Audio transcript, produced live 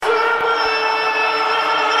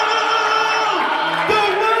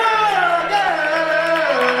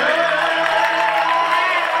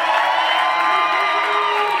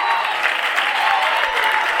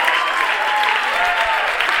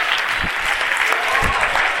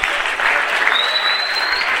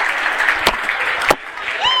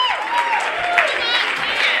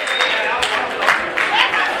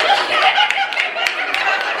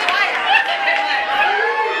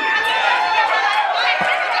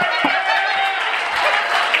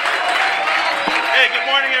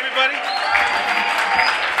everybody.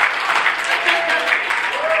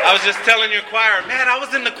 I was just telling your choir, man, I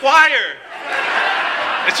was in the choir.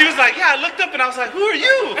 And she was like, yeah, I looked up and I was like, who are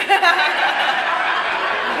you?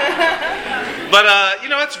 But,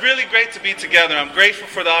 it's really great to be together. I'm grateful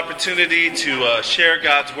for the opportunity to share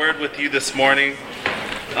God's Word with you this morning.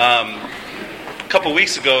 A couple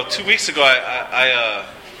weeks ago, 2 weeks ago, I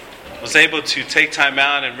was able to take time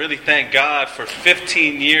out and really thank God for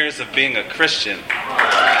 15 years of being a Christian.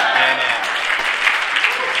 And,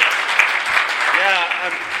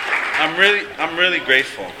 I'm really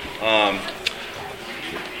grateful.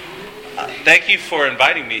 Thank you for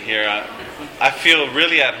inviting me here. I feel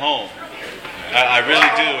really at home. I really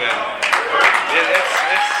do,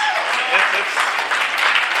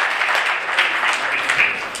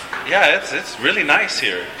 and it's really nice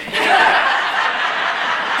here.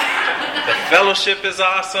 The fellowship is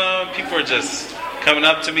awesome. People are just coming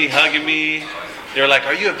up to me, hugging me. They're like,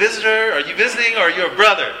 "Are you a visitor? Are you visiting, or are you a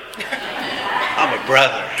brother?" I'm a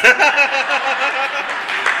brother.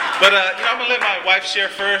 But I'm gonna let my wife share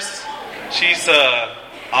first. She's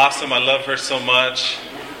awesome. I love her so much.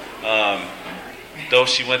 Though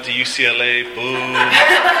she went to UCLA, boo.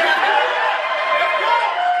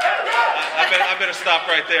 I better stop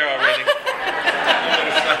right there already.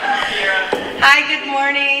 Hi, good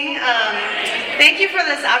morning. Thank you for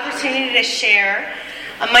this opportunity to share.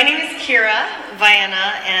 My name is Kira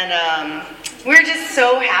Viana, and we're just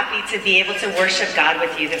so happy to be able to worship God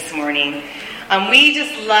with you this morning. We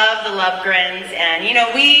just love the Lovegrens, and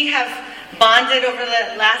we have bonded over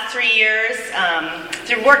the last 3 years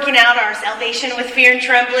through working out our salvation with fear and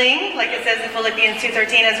trembling, like it says in Philippians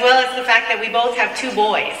 2:13, as well as the fact that we both have 2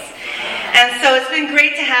 boys. And so it's been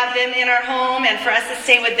great to have them in our home and for us to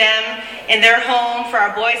stay with them in their home, for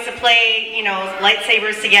our boys to play,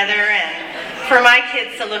 lightsabers together, and for my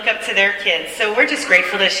kids to look up to their kids. So we're just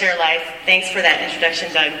grateful to share life. Thanks for that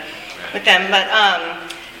introduction, Doug, with them. But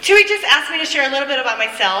Tui just asked me to share a little bit about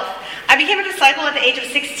myself. I became a disciple at the age of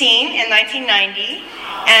 16 in 1990.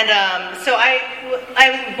 And so I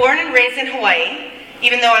was born and raised in Hawaii.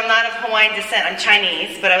 Even though I'm not of Hawaiian descent, I'm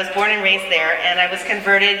Chinese, but I was born and raised there, and I was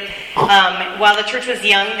converted while the church was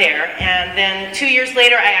young there. And then 2 years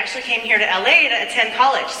later, I actually came here to LA to attend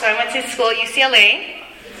college. So I went to school at UCLA,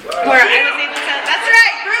 where I was able to, that's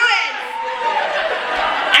right, Bruins!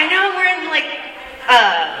 I know, we're in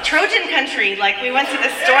Trojan country. We went to the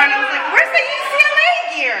store, and I was like, where's the UCLA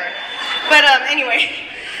gear? But anyway,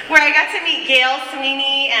 where I got to meet Gail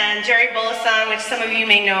Sweeney and Jerry Bolasan, which some of you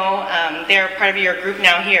may know. They're part of your group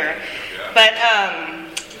now here. But,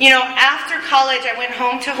 after college, I went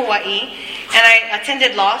home to Hawaii, and I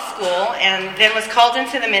attended law school, and then was called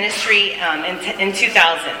into the ministry in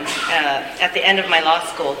 2000, at the end of my law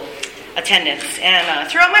school attendance. And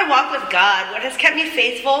throughout my walk with God, what has kept me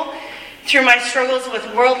faithful through my struggles with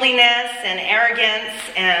worldliness and arrogance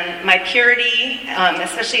and my purity,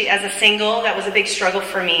 especially as a single, that was a big struggle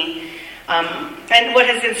for me. And what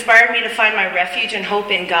has inspired me to find my refuge and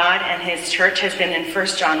hope in God and His church has been in 1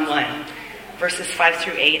 John 1, verses 5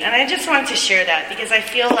 through 8. And I just wanted to share that because I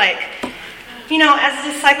feel like, as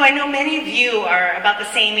a disciple, I know many of you are about the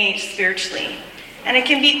same age spiritually. And it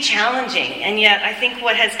can be challenging, and yet I think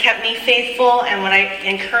what has kept me faithful and what I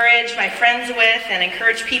encourage my friends with and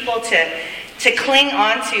encourage people to cling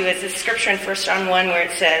on to is this scripture in 1 John 1 where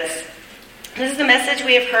it says, "This is the message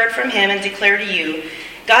we have heard from Him and declare to you.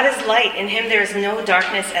 God is light, in Him there is no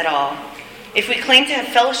darkness at all. If we claim to have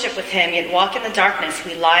fellowship with Him, yet walk in the darkness,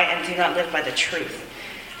 we lie and do not live by the truth.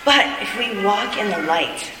 But if we walk in the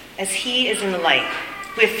light, as He is in the light,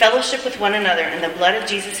 we have fellowship with one another, and the blood of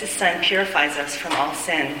Jesus, His Son, purifies us from all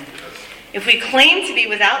sin. If we claim to be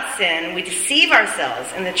without sin, we deceive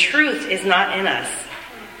ourselves, and the truth is not in us.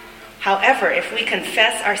 However, if we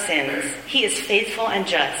confess our sins, He is faithful and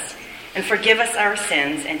just, and forgive us our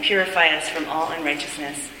sins and purify us from all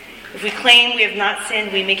unrighteousness. If we claim we have not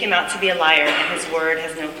sinned, we make Him out to be a liar, and His word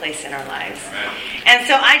has no place in our lives." And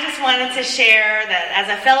so I just wanted to share that as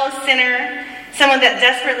a fellow sinner, someone that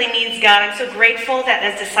desperately needs God, I'm so grateful that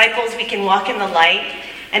as disciples we can walk in the light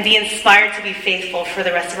and be inspired to be faithful for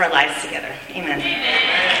the rest of our lives together. Amen.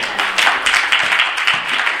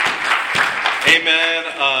 Amen.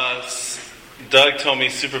 Doug told me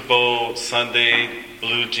Super Bowl Sunday,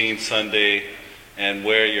 blue jean Sunday, and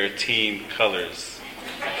wear your team colors.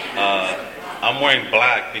 I'm wearing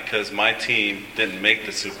black because my team didn't make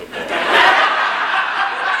the Super Bowl.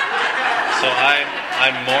 So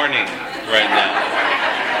I'm mourning right now.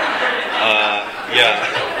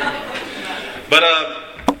 But I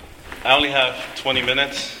only have 20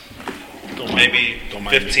 minutes. Maybe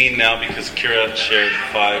 15 now because Kira shared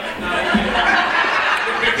 5.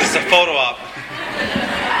 This is a photo op.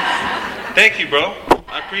 Thank you, bro.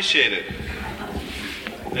 I appreciate it.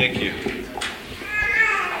 Thank you.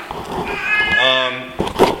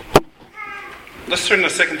 Let's turn to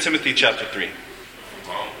 2 Timothy chapter 3.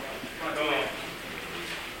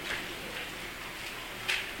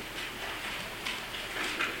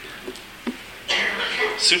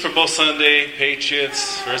 Super Bowl Sunday,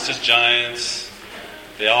 Patriots versus Giants.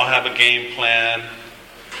 They all have a game plan.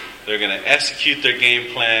 They're going to execute their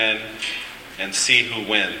game plan and see who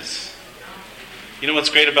wins. You know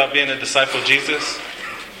what's great about being a disciple of Jesus?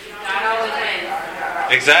 God always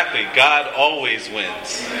wins. Exactly. God always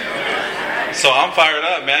wins. So I'm fired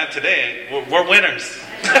up, man. Today, we're winners.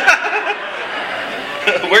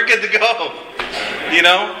 We're good to go. You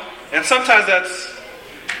know? And sometimes that's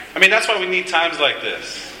why we need times like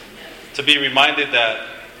this. To be reminded that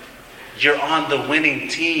you're on the winning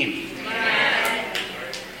team.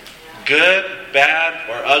 Good, bad,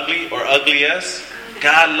 or ugliest,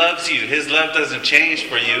 God loves you. His love doesn't change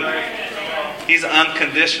for you. He's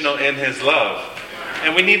unconditional in His love.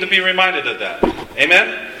 And we need to be reminded of that.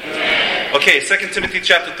 Amen? Okay, 2 Timothy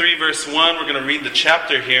chapter 3, verse 1. We're going to read the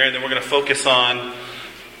chapter here, and then we're going to focus on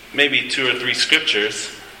maybe 2 or 3 scriptures.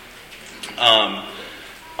 I'm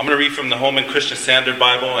going to read from the Holman Christian Standard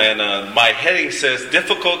Bible, and my heading says,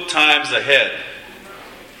 Difficult Times Ahead.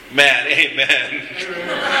 Man, amen.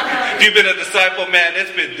 If you've been a disciple, man,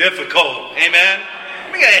 it's been difficult. Amen?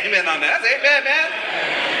 We got an amen on that. That's amen, man.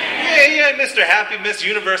 Yeah, Mr. Happy, Miss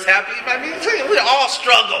Universe Happy. I mean, we all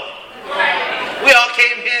struggle. We all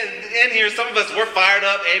came in here. Some of us were fired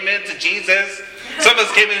up. Amen to Jesus. Some of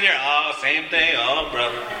us came in here. Oh, same thing. Oh,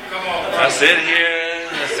 brother. I sit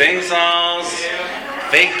here, sing songs,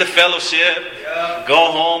 fake the fellowship,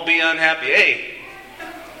 go home, be unhappy. Hey,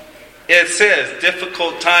 it says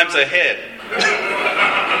difficult times ahead.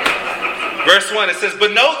 Verse 1, it says,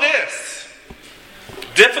 But know this,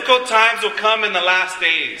 difficult times will come in the last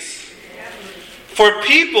days. For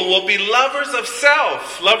people will be lovers of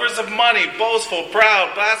self, lovers of money, boastful,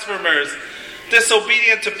 proud, blasphemers,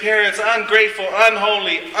 disobedient to parents, ungrateful,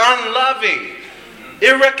 unholy, unloving,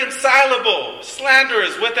 irreconcilable,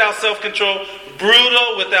 slanderers, without self-control,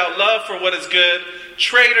 brutal, without love for what is good,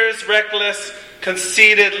 traitors, reckless,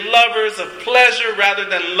 conceited, lovers of pleasure rather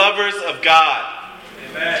than lovers of God.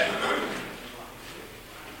 Amen.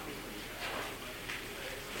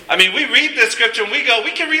 I mean, we read this scripture and we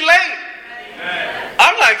can relate. Amen.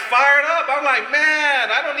 I'm like fired up. I'm like, man,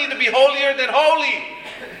 I don't need to be holier than holy.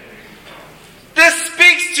 This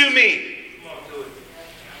speaks to me.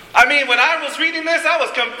 I mean, when I was reading this, I was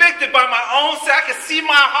convicted by my own sin. I could see my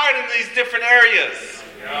heart in these different areas.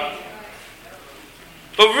 Yeah.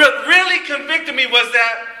 But what really convicted me was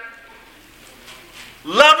that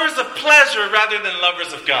lovers of pleasure rather than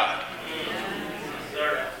lovers of God.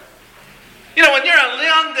 You know, when you're a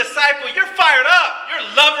young disciple, you're fired up. You're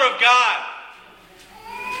a lover of God.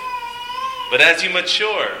 But as you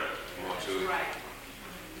mature,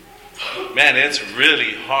 man, it's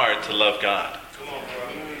really hard to love God.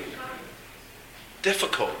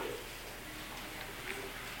 Difficult.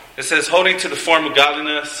 It says, holding to the form of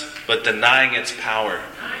godliness, but denying its power.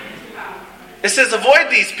 It says, avoid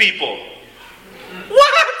these people.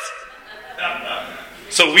 What?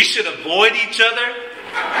 So we should avoid each other?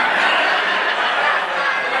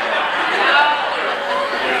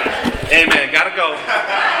 Amen. Gotta go.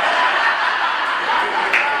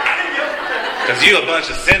 Because you a bunch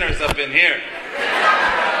of sinners up in here.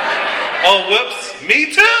 Oh, whoops.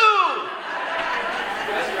 Me too.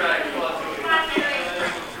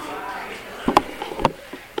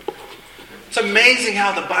 It's amazing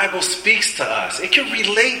how the Bible speaks to us. It can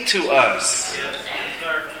relate to us. It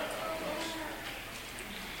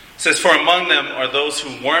says, for among them are those who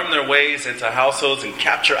worm their ways into households and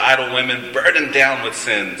capture idle women, burdened down with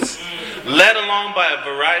sins, led along by a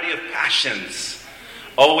variety of passions,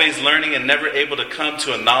 always learning and never able to come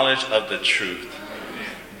to a knowledge of the truth.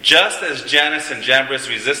 Just as Jannes and Jambres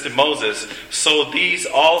resisted Moses, so these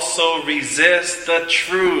also resist the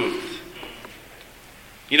truth.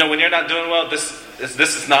 You know, when you're not doing well, this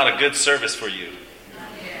is not a good service for you.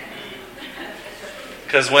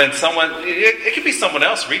 Because when it could be someone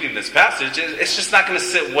else reading this passage, it's just not going to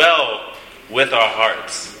sit well with our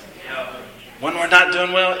hearts. When we're not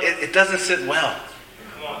doing well, it doesn't sit well.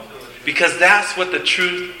 Because that's what the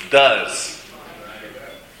truth does.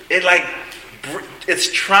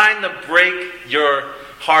 It's trying to break your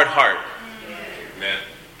hard heart.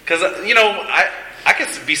 Because, you know, I could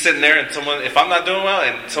be sitting there and if I'm not doing well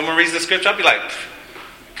and someone reads the scripture, I'll be like,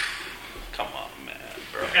 come on, man,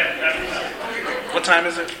 bro. What time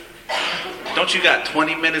is it? Don't you got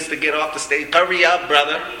 20 minutes to get off the stage? Hurry up,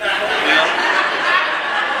 brother. You know?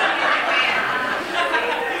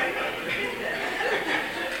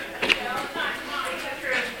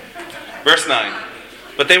 Verse 9.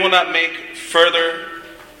 But they will not make further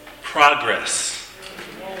progress,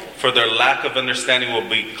 for their lack of understanding will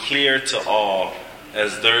be clear to all,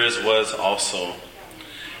 as theirs was also.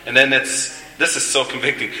 And then this is so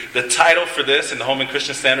convicting. The title for this in the Holman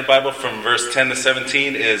Christian Standard Bible from verse 10 to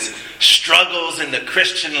 17 is Struggles in the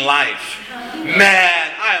Christian Life.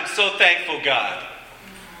 Man, I am so thankful, God,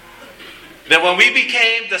 that when we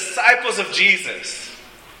became disciples of Jesus,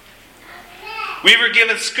 we were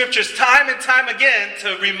given scriptures time and time again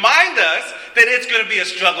to remind us that it's going to be a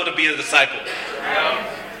struggle to be a disciple.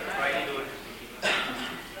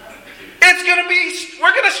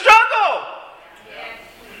 We're going to struggle.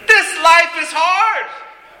 This life is hard.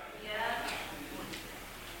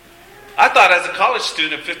 I thought as a college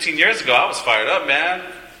student 15 years ago, I was fired up, man.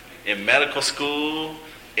 In medical school,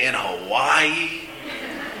 in Hawaii,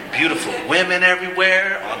 beautiful women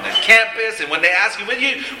everywhere on the campus. And when they ask you, what are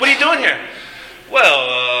you doing here?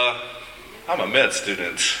 Well, I'm a med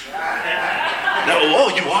student. No, oh,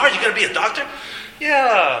 you are? You're going to be a doctor?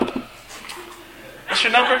 Yeah. What's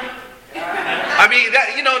your number? I mean,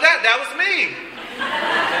 that was me.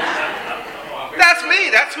 That's me.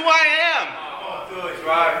 That's who I am.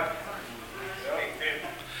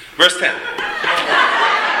 Verse 10.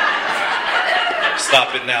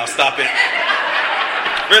 Stop it now. Stop it.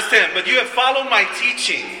 Verse 10. But you have followed my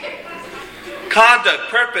teaching, conduct,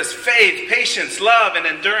 purpose, faith, patience, love, and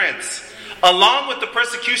endurance, along with the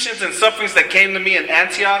persecutions and sufferings that came to me in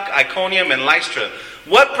Antioch, Iconium, and Lystra.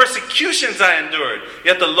 What persecutions I endured,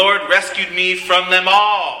 yet the Lord rescued me from them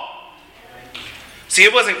all. See,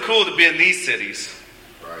 it wasn't cool to be in these cities.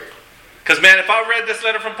 Because, man, if I read this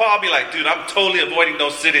letter from Paul, I'd be like, dude, I'm totally avoiding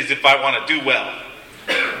those cities if I want to do well.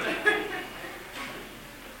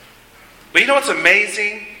 But you know what's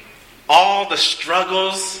amazing? All the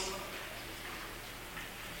struggles.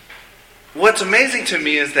 What's amazing to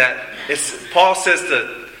me is that Paul says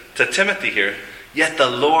to Timothy here, yet the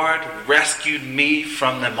Lord rescued me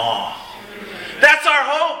from them all. That's our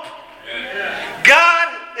hope. God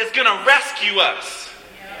is going to rescue us.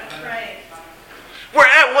 We're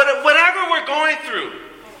at whatever we're going through.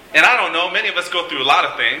 And I don't know, many of us go through a lot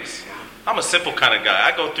of things. I'm a simple kind of guy.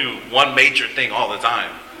 I go through one major thing all the time.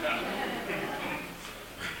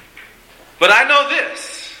 But I know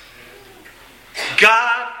this.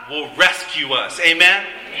 God will rescue us. Amen?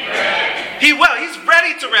 Amen. He will. He's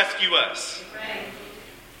ready to rescue us.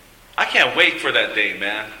 I can't wait for that day,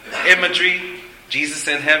 man. Imagery, Jesus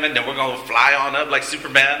in heaven, then we're going to fly on up like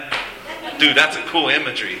Superman. Dude, that's a cool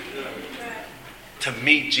imagery. To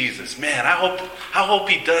meet Jesus. Man, I hope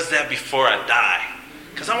he does that before I die.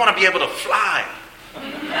 Because I want to be able to fly.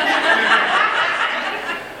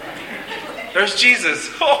 There's Jesus.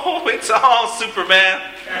 Oh, it's all Superman.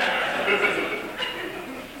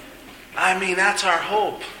 I mean, that's our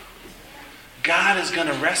hope. God is going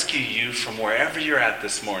to rescue you from wherever you're at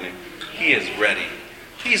this morning. He is ready.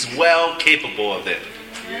 He's well capable of it.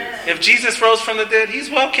 If Jesus rose from the dead, he's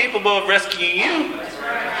well capable of rescuing you.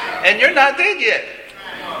 And you're not dead yet.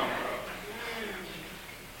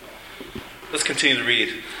 Let's continue to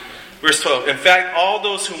read. Verse 12. In fact, all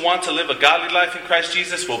those who want to live a godly life in Christ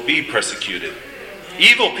Jesus will be persecuted.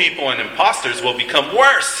 Evil people and imposters will become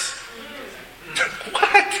worse.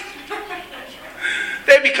 What?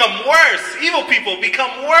 They become worse. Evil people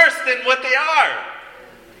become worse than what they are.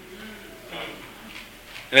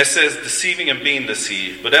 And it says, deceiving and being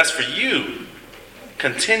deceived. But as for you,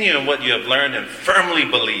 continue in what you have learned and firmly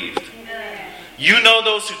believed. You know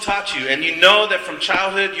those who taught you, and you know that from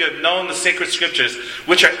childhood you have known the sacred scriptures,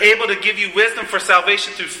 which are able to give you wisdom for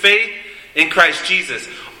salvation through faith in Christ Jesus.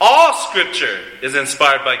 All scripture is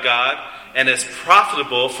inspired by God and is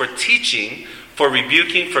profitable for teaching, for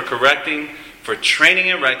rebuking, for correcting, for training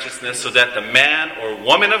in righteousness, so that the man or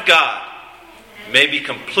woman of God may be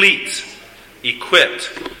complete, equipped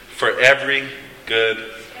for every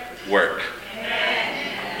good work.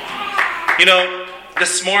 You know,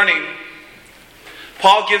 this morning,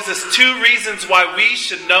 Paul gives us two reasons why we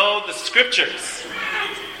should know the scriptures.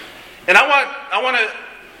 And I want to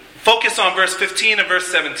focus on verse 15 and verse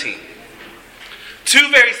 17. Two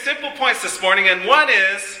very simple points this morning, and one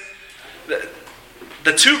is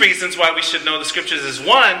the two reasons why we should know the scriptures is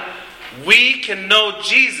one, we can know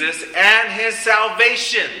Jesus and his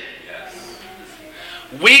salvation.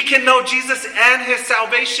 We can know Jesus and his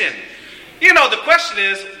salvation. You know, the question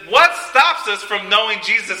is, what stops us from knowing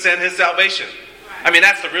Jesus and his salvation? I mean,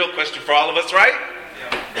 that's the real question for all of us, right?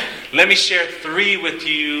 Let me share 3 with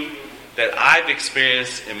you that I've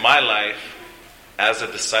experienced in my life as a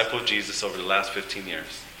disciple of Jesus over the last 15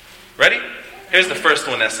 years. Ready? Here's the first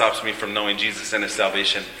one that stops me from knowing Jesus and his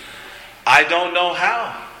salvation. I don't know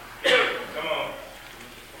how. Come on.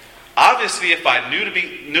 Obviously, if I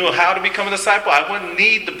knew how to become a disciple, I wouldn't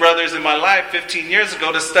need the brothers in my life 15 years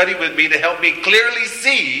ago to study with me to help me clearly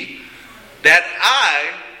see that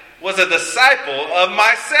I was a disciple of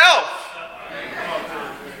myself.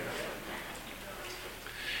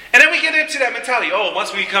 And then we get into that mentality. Oh,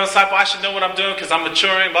 once we become a disciple, I should know what I'm doing because I'm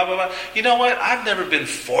maturing, blah, blah, blah. You know what? I've never been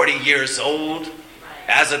 40 years old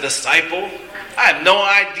as a disciple. I have no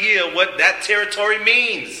idea what that territory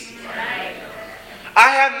means. I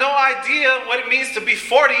have no idea what it means to be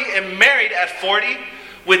 40 and married at 40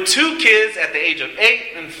 with 2 kids at the age of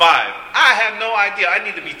 8 and 5. I have no idea. I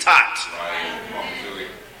need to be taught.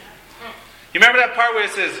 You remember that part where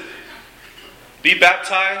it says, be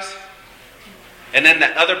baptized? And then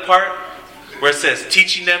that other part where it says,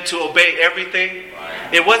 teaching them to obey everything.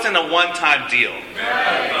 It wasn't a one-time deal.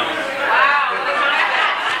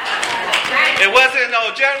 It wasn't,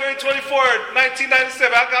 no, January 24th, 1997,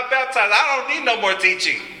 I got baptized. I don't need no more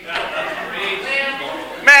teaching.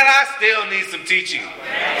 Man, I still need some teaching.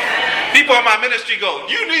 People in my ministry go,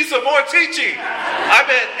 you need some more teaching. I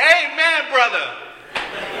bet, amen, brother.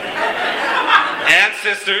 And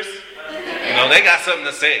sisters. You know, they got something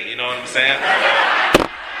to say. You know what I'm saying?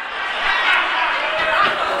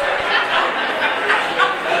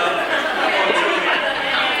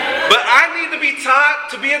 But I need to be taught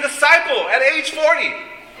to be a disciple at age 40.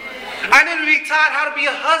 I need to be taught how to be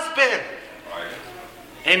a husband.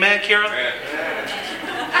 Amen, Kira?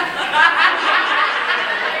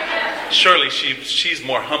 Surely she's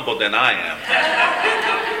more humble than I am.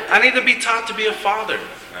 I need to be taught to be a father.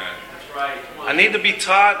 I need to be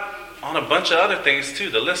taught on a bunch of other things too.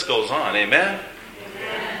 The list goes on. Amen?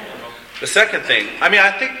 The second thing,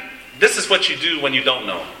 I think this is what you do when you don't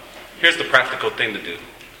know. Here's the practical thing to do.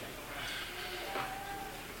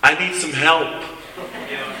 I need some help.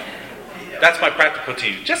 That's my practical to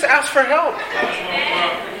you. Just ask for help.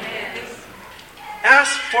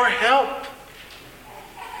 Ask for help.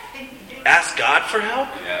 Ask God for help.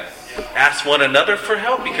 Ask one another for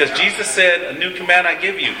help, because Jesus said, a new command I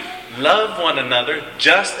give you. Love one another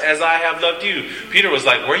just as I have loved you. Peter was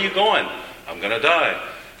like, where are you going? I'm going to die.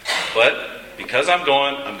 But because I'm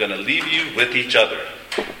going, I'm going to leave you with each other.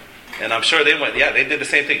 And I'm sure they went, yeah, they did the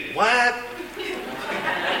same thing. What?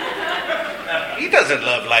 He doesn't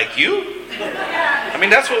love like you.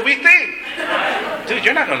 That's what we think. Dude,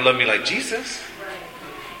 you're not going to love me like Jesus.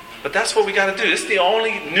 But that's what we got to do. It's the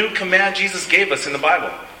only new command Jesus gave us in the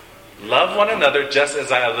Bible. Love one another just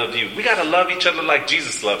as I have loved you. We got to love each other like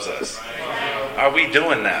Jesus loves us. Are we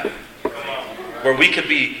doing that? Where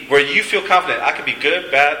you feel confident, I could be good,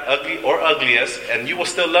 bad, ugly, or ugliest, and you will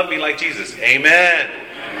still love me like Jesus. Amen.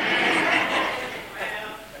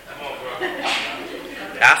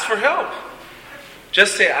 Ask for help.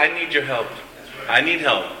 Just say, I need your help. I need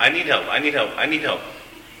help. I need help. I need help. I need help.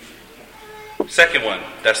 Second one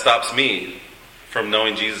that stops me from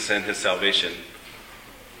knowing Jesus and his salvation.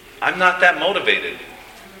 I'm not that motivated.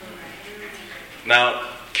 Now,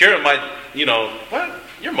 Kira might, what?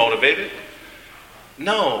 You're motivated?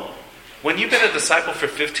 No. When you've been a disciple for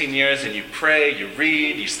 15 years and you pray, you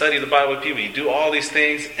read, you study the Bible with people, you do all these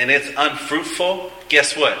things, and it's unfruitful,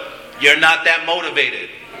 guess what? You're not that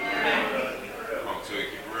motivated.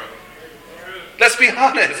 Let's be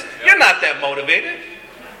honest. You're not that motivated.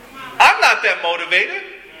 I'm not that motivated.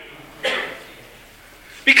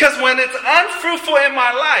 Because when it's unfruitful in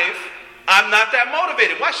my life, I'm not that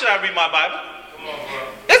motivated. Why should I read my Bible?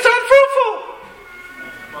 It's unfruitful.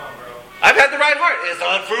 I've had the right heart. It's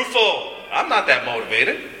unfruitful. I'm not that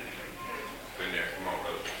motivated.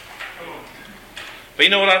 But you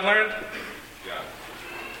know what I've learned?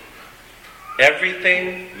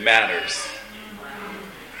 Everything matters.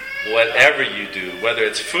 Whatever you do, whether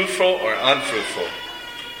it's fruitful or unfruitful,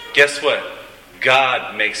 guess what?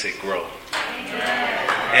 God makes it grow.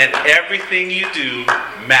 And everything you do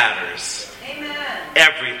matters.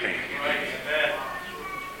 Everything.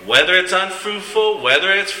 Whether it's unfruitful,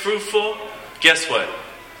 whether it's fruitful, guess what?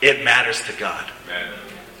 It matters to God.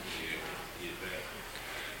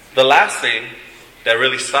 The last thing that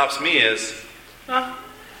really stops me is,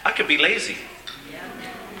 I could be lazy.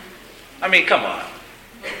 Come on.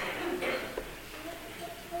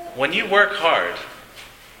 When you work hard,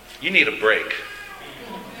 you need a break.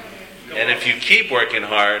 And if you keep working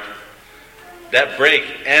hard, that break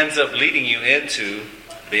ends up leading you into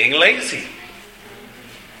being lazy.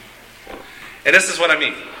 And this is what I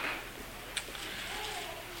mean.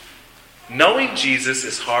 knowing Jesus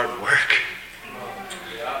is hard work.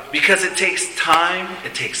 Because it takes time,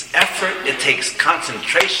 it takes effort, it takes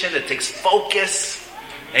concentration, it takes focus.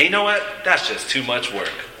 And you know what? That's just too much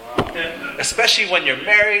work. Especially when you're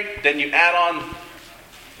married, then you add on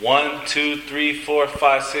 1, 2, 3, 4,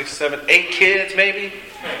 5, 6, 7, 8 kids maybe.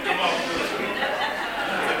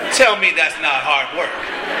 Tell me that's not hard work.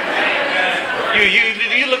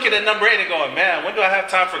 You looking at number 8 and going, man, when do I have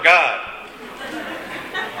time for God?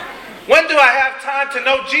 When do I have time to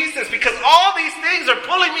know Jesus? Because all these things are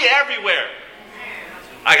pulling me everywhere.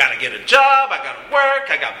 I got to get a job, I got to work,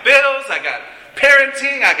 I got bills, I got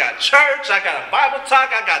parenting, I got church, I got a Bible talk,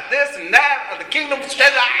 I got this and that, the kingdom.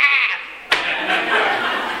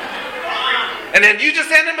 And then you just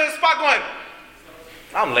end up in a spot going,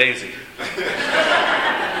 I'm lazy.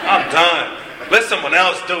 I'm done. Let someone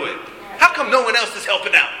else do it. How come no one else is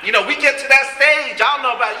helping out? You know, we get to that stage. I don't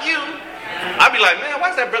know about you. I'd be like, man, why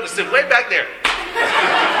is that brother sitting way back there?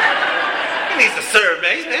 He needs to serve,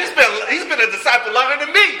 man. He's been a disciple longer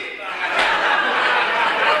than me.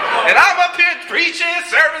 And I'm up here preaching,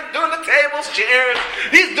 serving, doing the tables, chairs.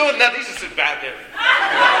 He's doing nothing. He's just sitting back there.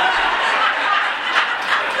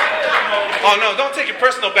 Oh, no, don't take it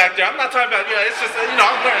personal back there. I'm not talking about, it's just, I'm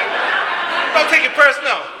learning. Don't take it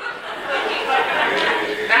personal.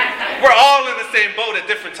 We're all in the same boat at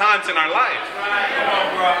different times in our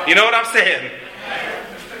life. You know what I'm saying?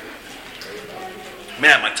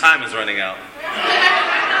 Man, my time is running out.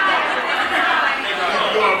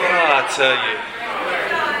 Oh, I tell you.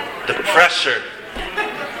 The pressure.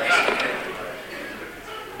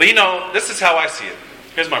 But this is how I see it.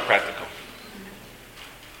 Here's my practical.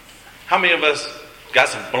 How many of us got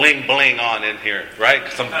some bling bling on in here,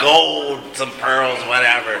 right? Some gold, some pearls,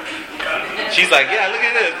 whatever. She's like, yeah, look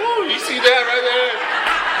at this. Ooh, you see that right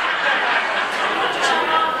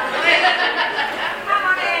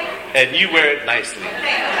there? And you wear it nicely.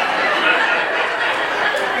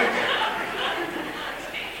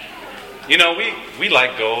 We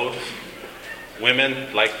like gold.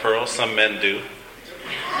 Women like pearls. Some men do.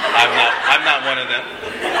 I'm not one of them.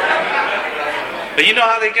 But you know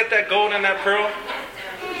how they get that gold and that pearl?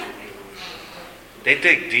 They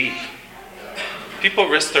dig deep. People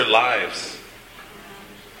risk their lives.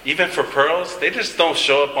 Even for pearls, they just don't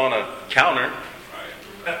show up on a counter.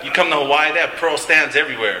 You come to Hawaii, that pearl stands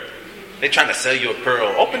everywhere. They're trying to sell you a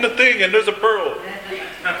pearl. Open the thing and there's a pearl.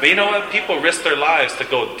 But you know what? People risk their lives to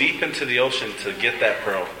go deep into the ocean to get that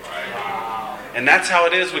pearl. And that's how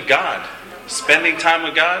it is with God. Spending time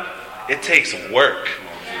with God, it takes work.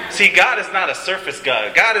 See, God is not a surface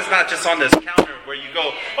God. God is not just on this counter where you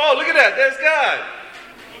go, oh, look at that, there's God.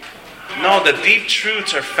 No, the deep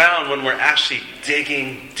truths are found when we're actually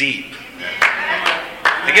digging deep.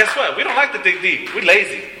 And guess what? We don't like to dig deep. We're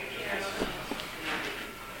lazy.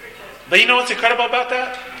 But you know what's incredible about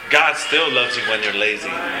that? God still loves you when you're lazy.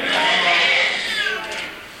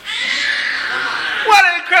 What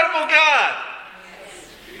an incredible God!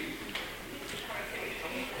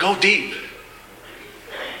 Go deep.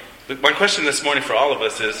 My question this morning for all of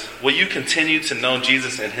us is, will you continue to know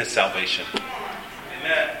Jesus and His salvation?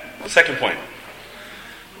 Amen. Second point.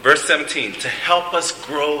 Verse 17. To help us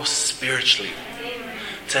grow spiritually.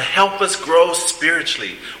 To help us grow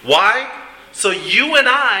spiritually. Why? So you and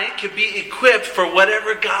I can be equipped for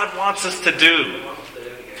whatever God wants us to do.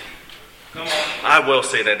 Come on. I will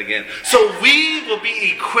say that again. So we will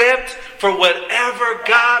be equipped for whatever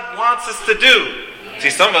God wants us to do. See,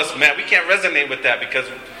 some of us, man, we can't resonate with that because,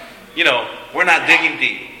 we're not digging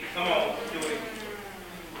deep. Come on.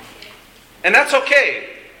 And that's okay.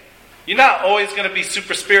 You're not always going to be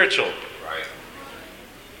super spiritual. Right.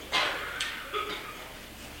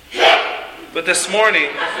 But this morning,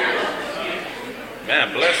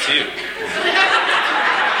 man, bless you.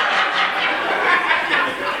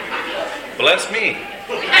 Bless me.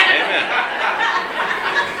 Amen.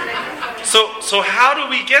 So how do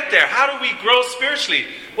we get there? How do we grow spiritually?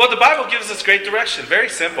 Well, the Bible gives us great direction. Very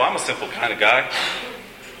simple. I'm a simple kind of guy.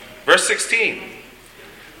 Verse 16.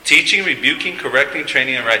 Teaching, rebuking, correcting,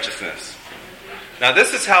 training in righteousness. Now,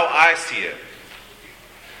 this is how I see it.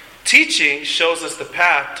 Teaching shows us the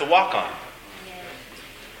path to walk on.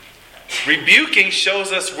 Rebuking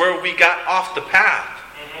shows us where we got off the path.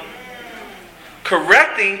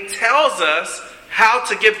 Correcting tells us how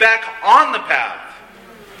to get back on the path.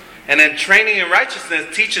 And then training in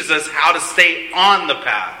righteousness teaches us how to stay on the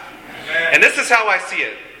path. And this is how I see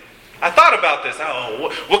it. I thought about this.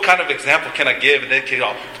 Oh, what kind of example can I give? And they can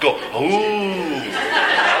all go, ooh.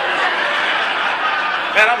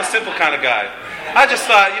 Man, I'm a simple kind of guy. I just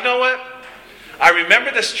thought, you know what? I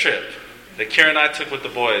remember this trip that Karen and I took with the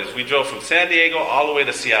boys. We drove from San Diego all the way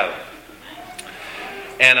to Seattle.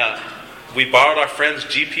 And we borrowed our friend's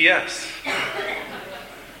GPS.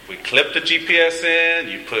 We clipped the GPS in.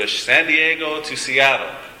 You push San Diego to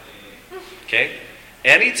Seattle. Okay?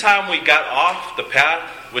 Anytime we got off the path,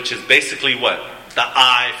 which is basically what? The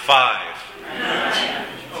I-5.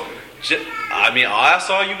 That's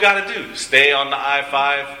all you got to do. Stay on the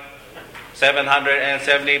I-5,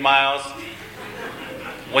 770 miles.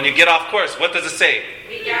 When you get off course, what does it say?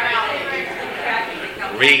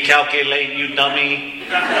 Recalculate, you dummy.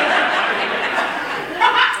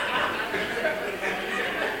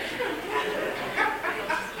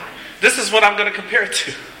 This is what I'm going to compare it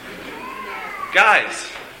to. Guys,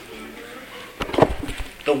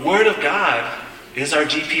 the Word of God is our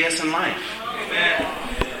GPS in life.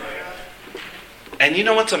 And you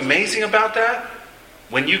know what's amazing about that?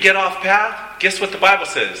 When you get off path, guess what the Bible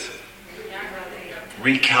says?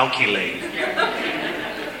 Recalculate.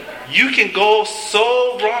 You can go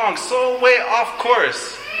so wrong, so way off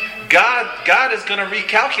course. God is going to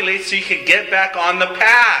recalculate so you can get back on the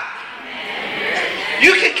path.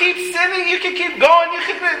 You can keep sinning, you can keep going,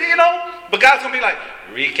 but God's going to be like,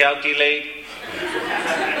 recalculate.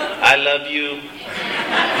 I love you.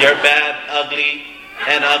 You're bad, ugly,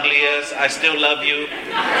 and ugliest. I still love you.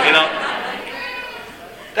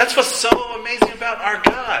 That's what's so amazing about our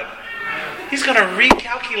God. He's going to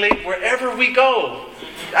recalculate wherever we go.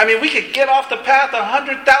 I mean, we could get off the path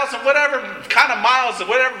 100,000, whatever kind of miles,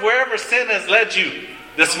 wherever sin has led you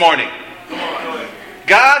this morning.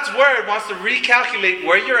 God's Word wants to recalculate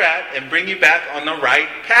where you're at and bring you back on the right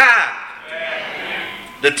path.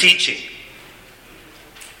 The teaching.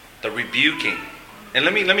 The rebuking. And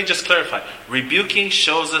let me just clarify. Rebuking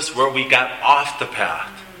shows us where we got off the path.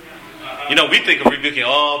 We think of rebuking,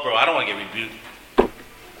 oh, bro, I don't want to get rebuked.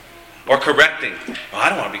 Or correcting. Oh, I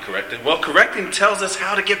don't want to be corrected. Well, correcting tells us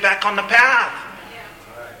how to get back on the path.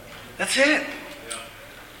 That's it.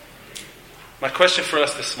 My question for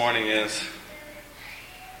us this morning is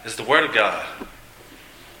the Word of God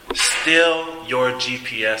still your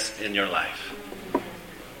GPS in your life?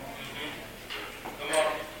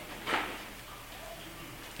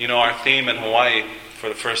 Our theme in Hawaii for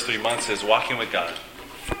the first 3 months is walking with God.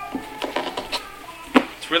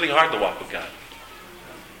 It's really hard to walk with God.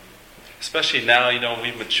 Especially now,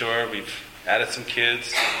 we've matured, we've added some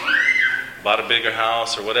kids, bought a bigger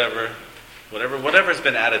house or whatever's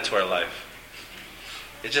been added to our life.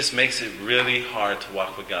 It just makes it really hard to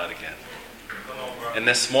walk with God again. And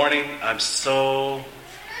this morning, I'm so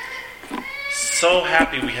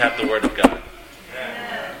happy we have the Word of God.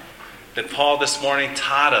 That Paul this morning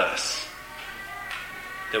taught us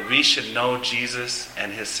that we should know Jesus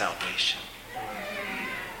and His salvation.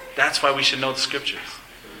 That's why we should know the Scriptures.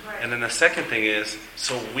 And then the second thing is,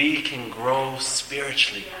 so we can grow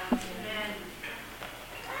spiritually.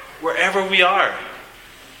 Wherever we are.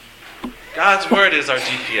 God's Word is our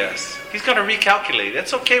GPS. He's going to recalculate.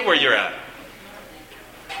 It's okay where you're at.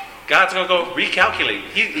 God's going to go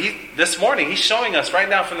recalculate. This morning, He's showing us right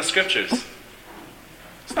now from the Scriptures.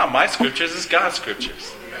 It's not my Scriptures, it's God's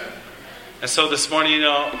Scriptures. And so this morning,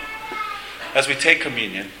 as we take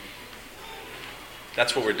communion,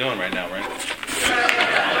 that's what we're doing right now, right?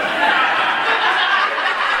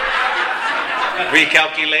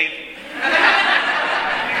 Recalculate.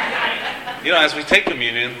 As we take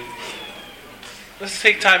communion, let's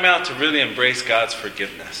take time out to really embrace God's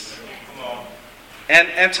forgiveness.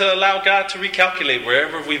 And to allow God to recalculate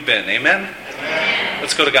wherever we've been. Amen?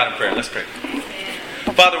 Let's go to God in prayer. Let's pray.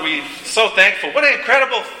 Father, we're so thankful. What an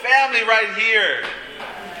incredible family right here.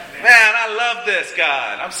 Man, I love this,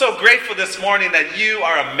 God. I'm so grateful this morning that you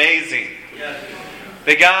are amazing.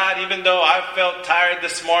 That God, even though I felt tired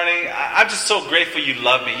this morning, I'm just so grateful you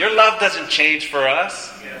love me. Your love doesn't change for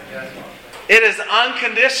us. It is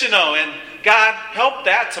unconditional. And God, help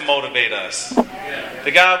that to motivate us.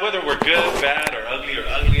 That God, whether we're good, bad, or ugly,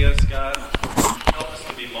 God, help us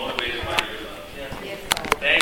to be motivated by